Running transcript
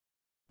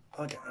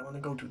Okay, I want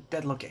to go to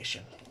that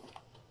location.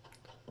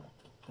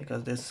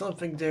 Because there's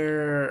something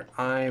there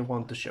I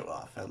want to show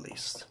off, at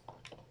least.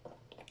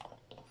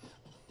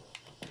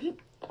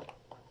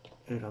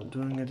 If I'm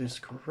doing this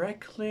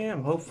correctly,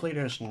 and hopefully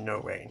there's no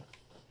rain.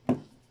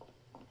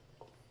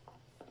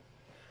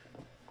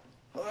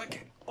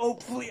 Okay,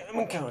 hopefully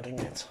I'm counting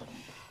it.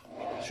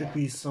 Should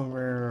be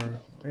somewhere...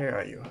 Where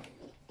are you?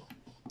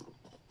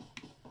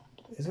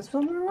 Is it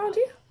somewhere around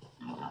here?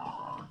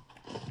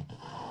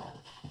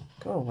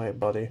 Go away,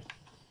 buddy.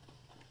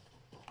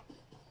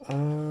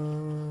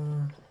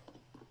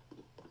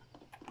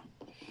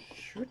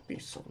 Should be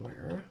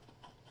somewhere.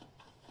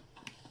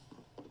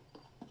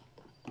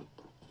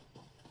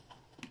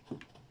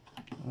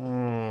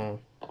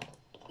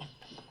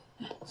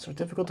 So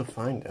difficult to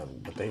find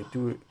them, but they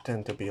do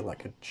tend to be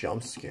like a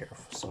jump scare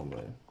for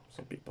someone.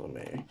 Some people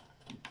may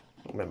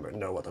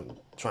know what I'm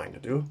trying to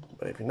do,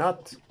 but if you're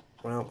not,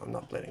 well, I'm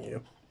not blaming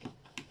you.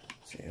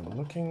 See, I'm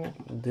looking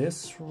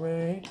this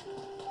way.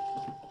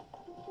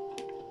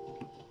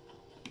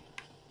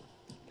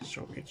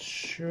 So it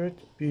should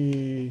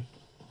be...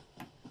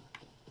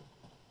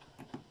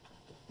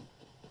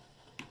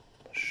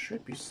 There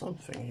should be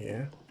something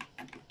here.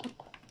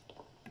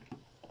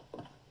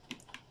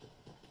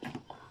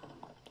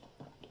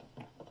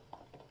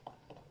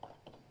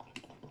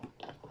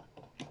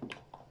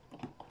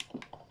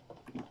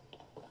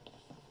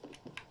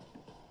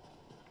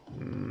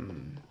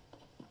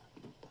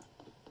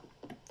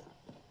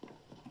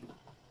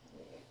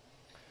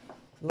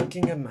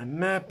 Looking at my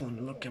map, let me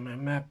look at my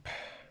map.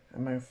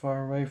 Am I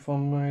far away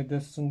from my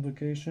destined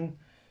location?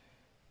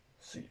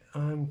 See,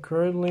 I'm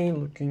currently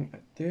looking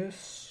at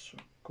this,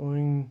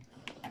 going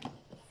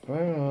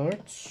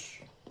forwards.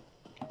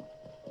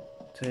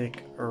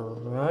 Take a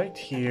right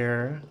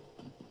here.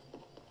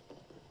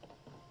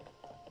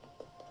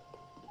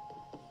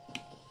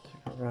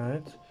 Take a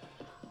right.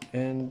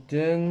 And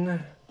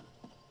then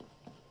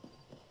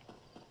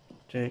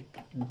take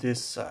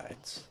this side.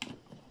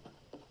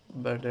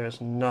 But there's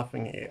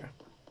nothing here.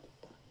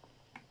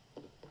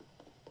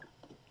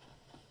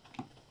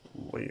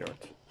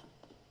 Weird.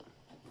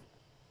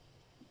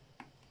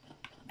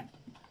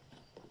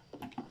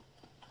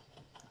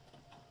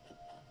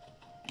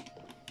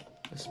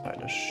 Despite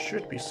there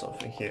should be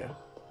something here.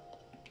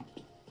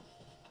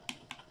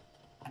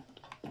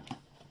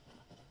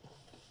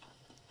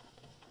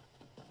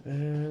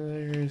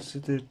 And there's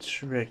the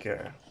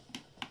trigger.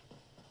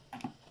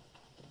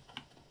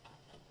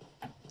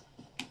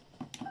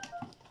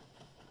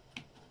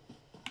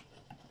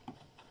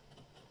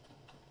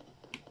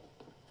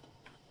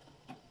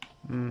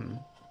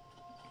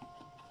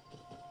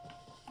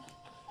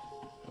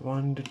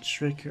 One the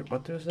trigger.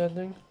 What is that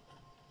thing?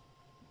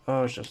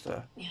 Oh, it's just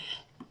a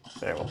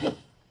barrel.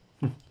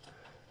 Did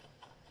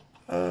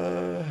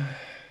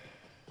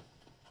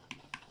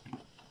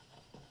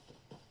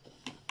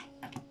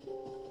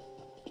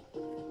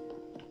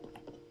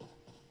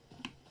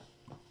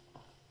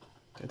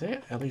they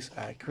at least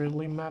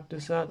accurately map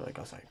this out?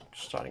 Because I'm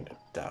starting to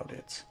doubt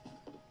it.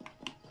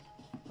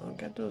 I'll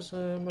get those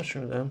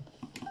mushrooms then.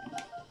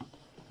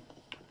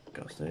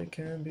 Because they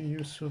can be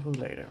useful for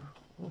later.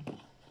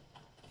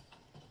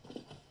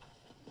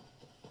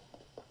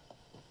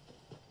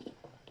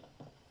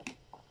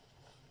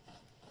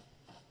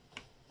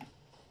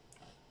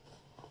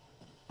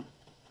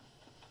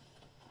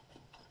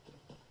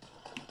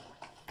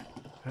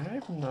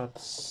 I've not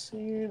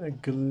seen a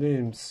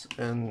glimpse,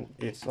 and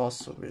it's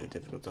also really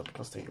difficult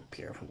because they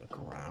appear from the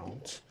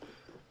ground.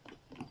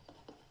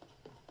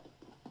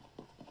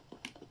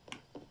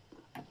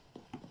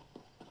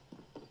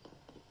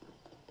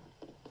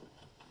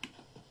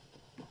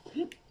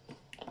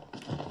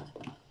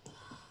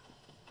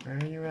 Where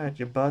are you at,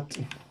 your butt?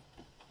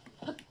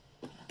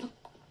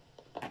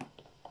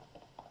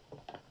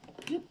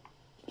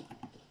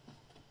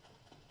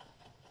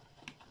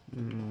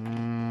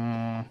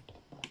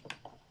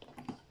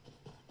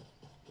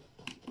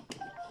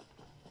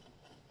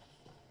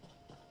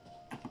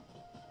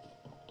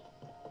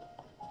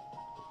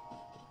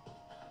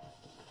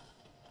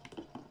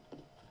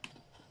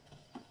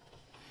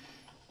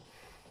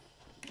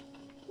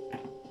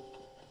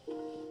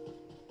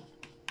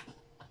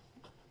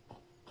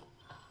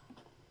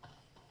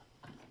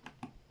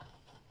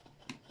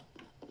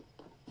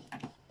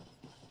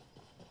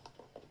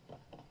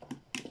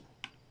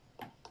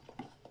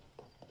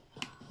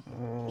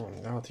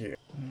 Not here.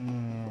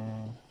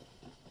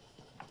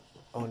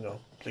 Oh no,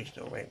 please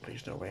no rain,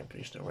 please no rain,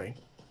 please no rain.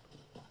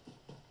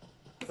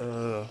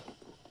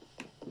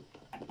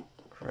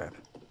 Crap.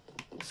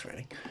 It's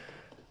raining.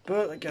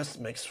 But I guess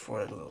it makes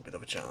for a little bit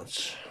of a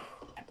challenge.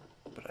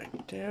 But I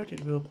doubt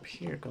it will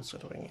appear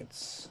considering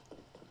it's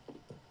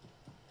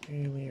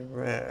really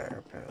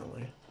rare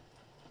apparently.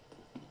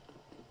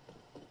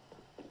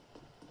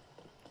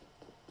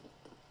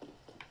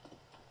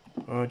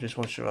 Or it just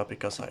won't show up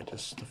because I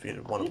just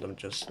defeated one of them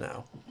just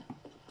now.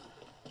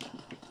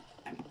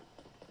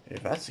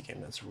 If that's the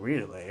game, that's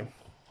really lame.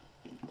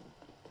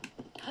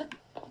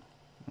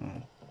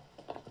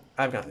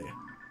 I've got an idea.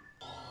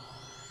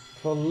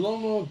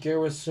 Colonial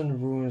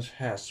Garrison Ruins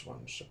has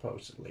one,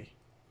 supposedly.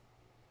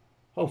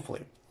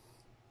 Hopefully.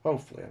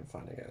 Hopefully I'm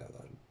finding it.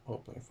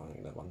 Hopefully I'm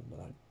finding that one, but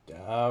I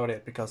doubt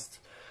it because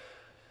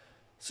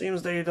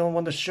seems they don't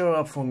want to show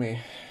up for me.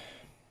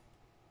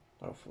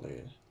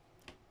 Hopefully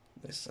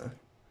this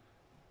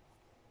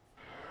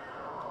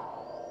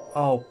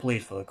oh,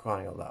 please, for the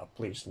crying out loud.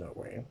 Please no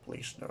rain.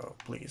 Please no.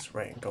 Please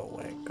rain. Go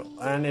away. Go.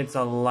 And it's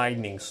a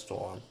lightning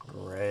storm.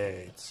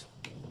 Great.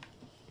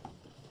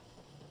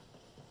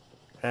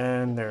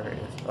 And there it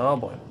is. Oh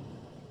boy.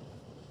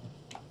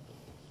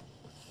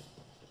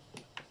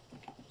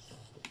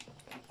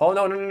 Oh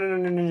no, no, no, no,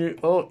 no, no, no.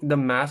 Oh, the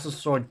Master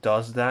Sword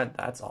does that?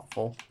 That's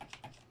awful.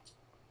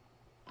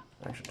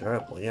 Actually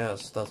terrible,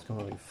 yes. That's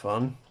gonna be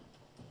fun.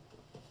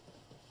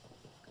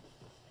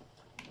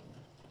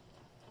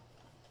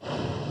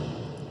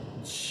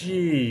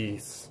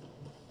 Jeez.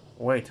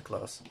 Way too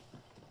close.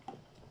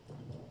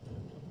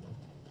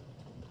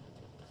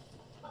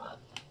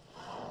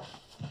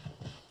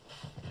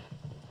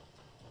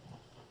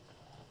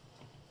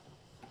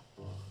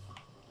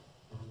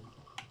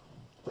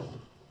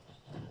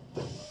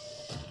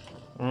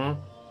 Hmm?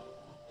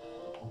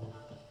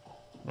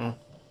 Hmm.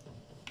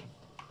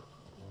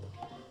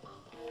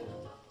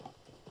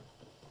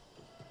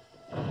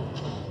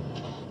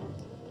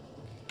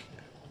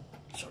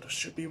 So there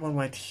should be one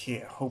right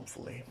here,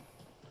 hopefully.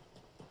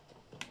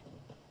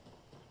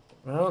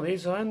 Well,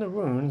 these are in the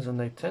ruins, and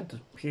they tend to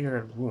appear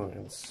at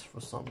ruins for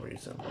some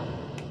reason.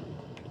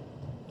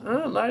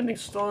 Lightning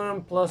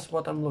storm plus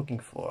what I'm looking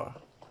for.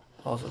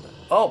 Also,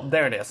 oh,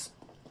 there it is.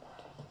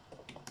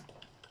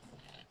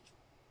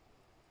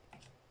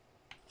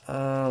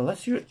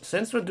 Let's use,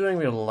 since we're doing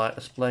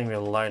playing with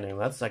lightning,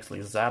 let's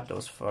actually zap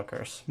those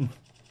fuckers.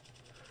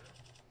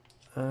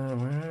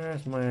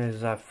 Where's my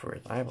zap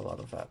fruit? I have a lot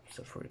of zap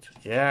fruit.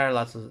 Yeah,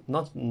 lots of,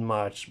 not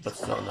much, but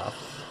still enough.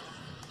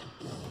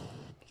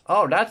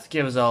 Oh, that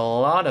gives a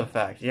lot of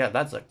effect. Yeah,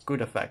 that's a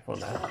good effect for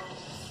that.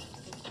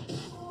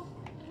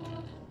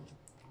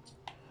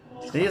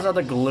 These are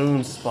the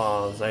Gloom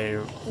Spawns,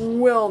 a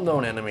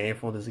well-known enemy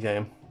for this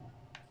game.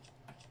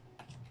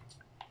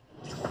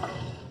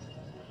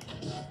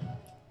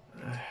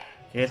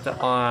 Hit the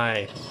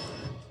eye.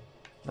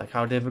 Like,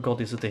 how difficult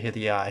is it to hit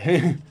the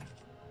eye?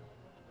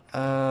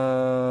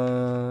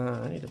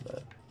 I need a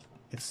bit.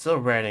 It's still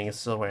raining,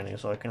 so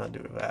I cannot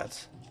do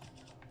that.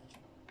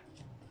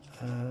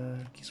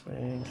 Keep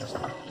swing,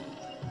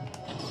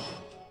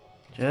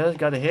 just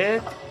got a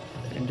hit,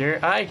 and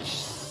their eyes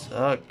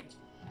suck.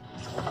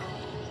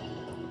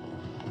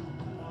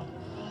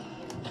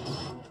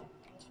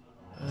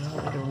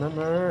 I don't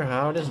remember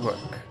how this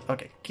works.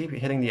 Okay, keep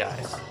hitting the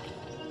eyes.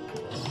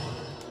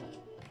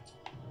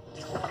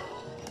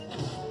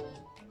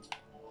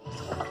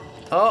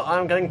 Oh,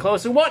 I'm getting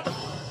close to what?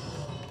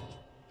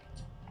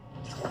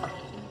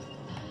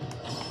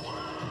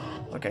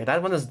 Okay,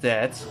 that one is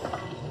dead.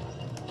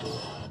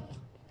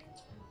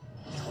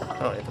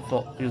 Oh,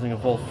 it's using a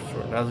Wolf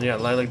Shroom. That's, yeah,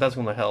 like that's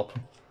gonna help.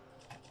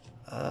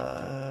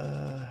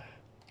 The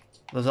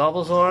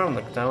Zalvazor,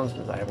 look down,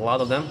 because I have a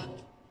lot of them.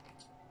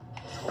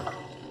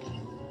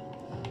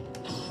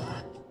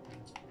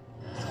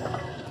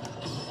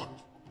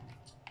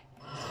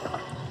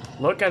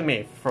 Look at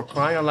me, for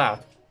crying out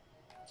loud.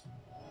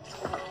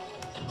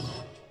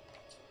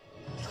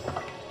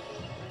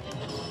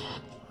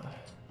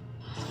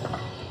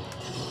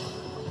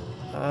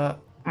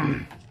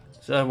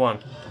 So one.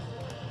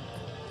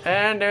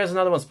 And there's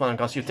another one spawn,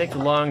 because you take too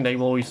long, they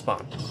will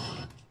respawn.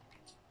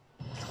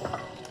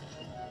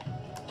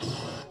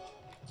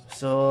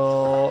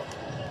 So...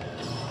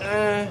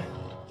 and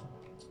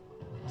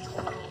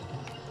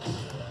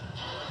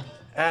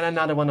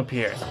another one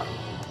appears.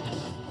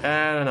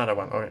 And another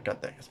one. Okay,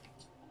 god dang it.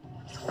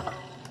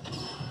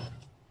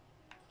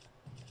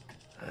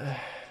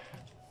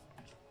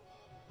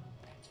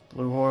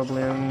 Blue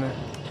Horblin.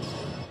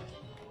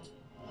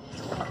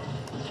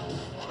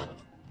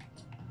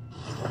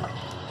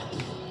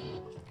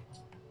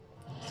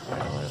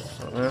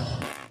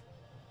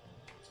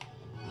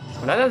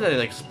 That is an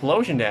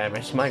explosion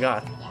damage, my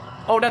god.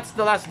 Oh, that's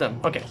the last of them.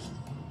 Okay.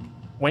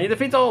 When you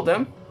defeat all of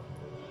them,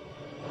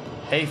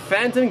 a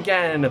Phantom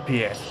Ganon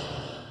appears.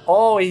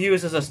 Oh, he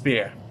uses a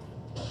spear.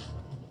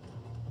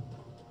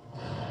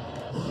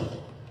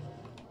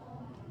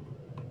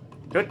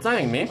 Good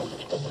timing, me.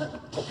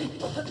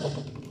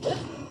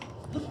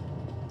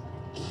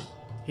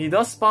 He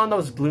does spawn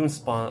those gloom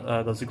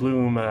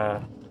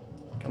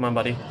come on,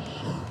 buddy.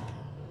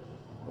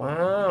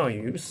 Wow,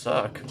 you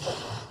suck.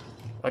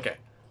 Okay.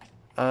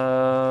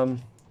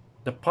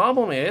 The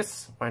problem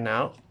is, right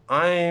now,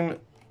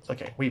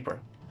 okay, Weeper.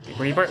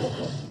 Reaper.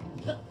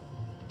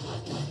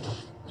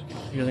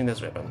 Using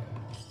this weapon.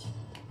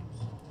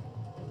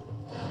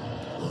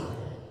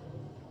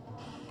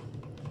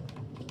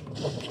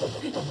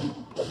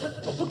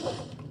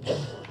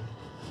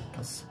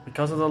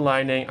 Because of the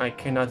lightning, I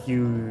cannot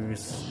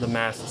use the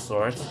Master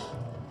Sword.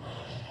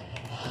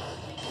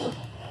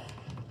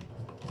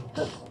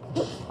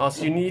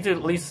 Also, you need to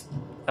at least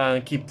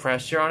keep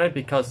pressure on it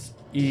because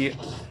he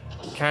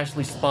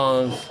casually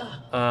spawns.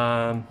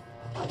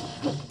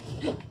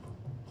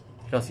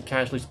 Because he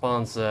casually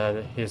spawns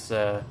his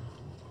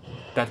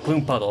that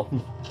gloom puddle.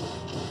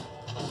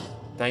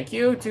 Thank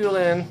you,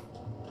 Tulin.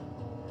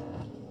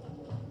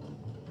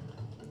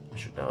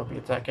 Should now be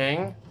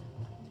attacking.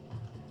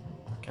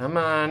 Come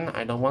on,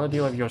 I don't want to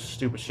deal with your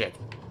stupid shit.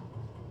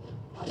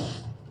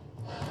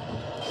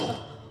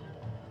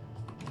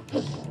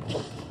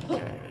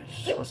 Okay,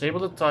 she was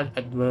able to touch.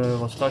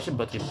 Was touching,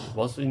 but it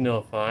wasn't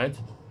nullified.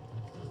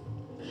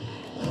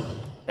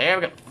 There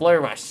we go, flurry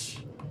rush.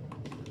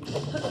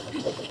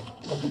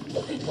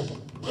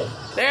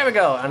 There we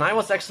go, and I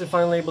was actually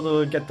finally able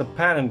to get the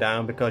pattern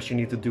down because you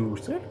need to do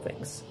certain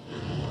things.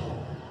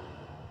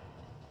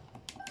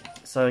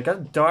 So I got a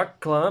dark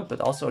clump, but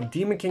also a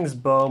Demon King's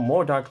bow,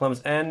 more dark clumps,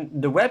 and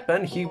the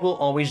weapon he will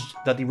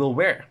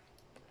wear,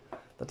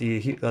 that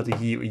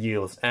he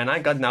yields. And I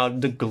got now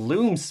the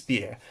Gloom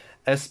Spear,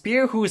 a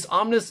spear whose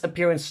ominous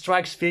appearance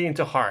strikes fear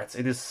into hearts.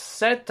 It is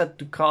said that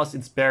to cause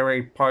its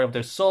bearer part of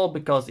their soul,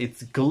 because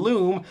its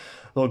gloom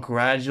will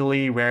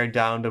gradually wear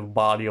down the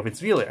body of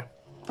its wielder.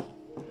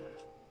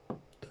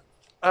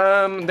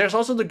 There's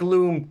also the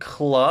Gloom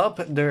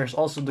Club, there's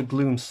also the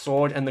Gloom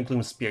Sword, and the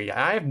Gloom Spear.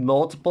 Yeah, I have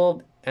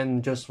multiple,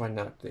 and just ran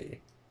out the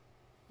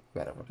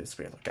whatever this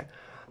spear. Okay,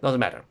 doesn't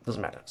matter.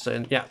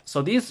 So yeah,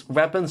 so these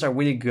weapons are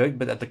really good,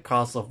 but at the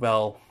cost of,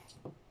 well,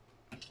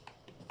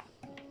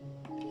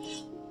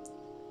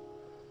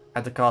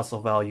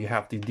 you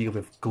have to deal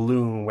with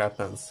gloom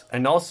weapons,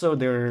 and also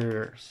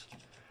there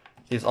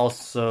is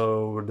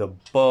also the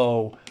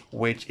bow,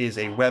 which is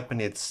a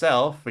weapon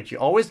itself, which you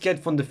always get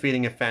from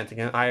defeating a Phantom,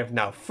 and I have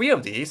now 3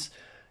 of these.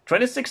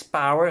 26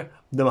 power.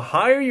 The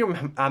higher your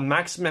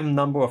maximum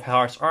number of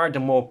hearts are, the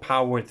more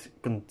power it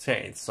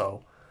contains.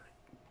 So,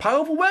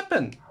 powerful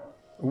weapon,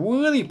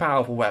 really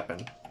powerful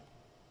weapon.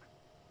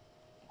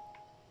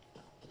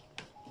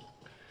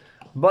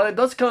 But it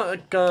does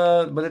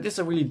but it is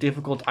a really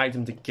difficult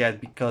item to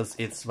get, because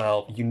it's,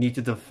 well, you need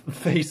to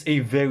face a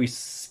very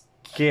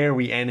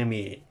scary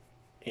enemy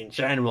in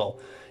general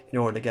in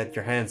order to get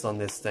your hands on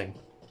this thing.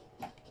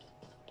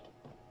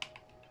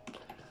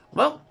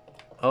 Well,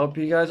 I hope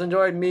you guys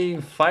enjoyed me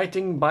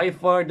fighting by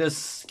far the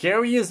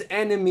scariest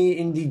enemy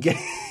in the game.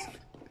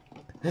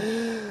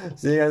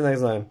 See you guys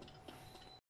next time.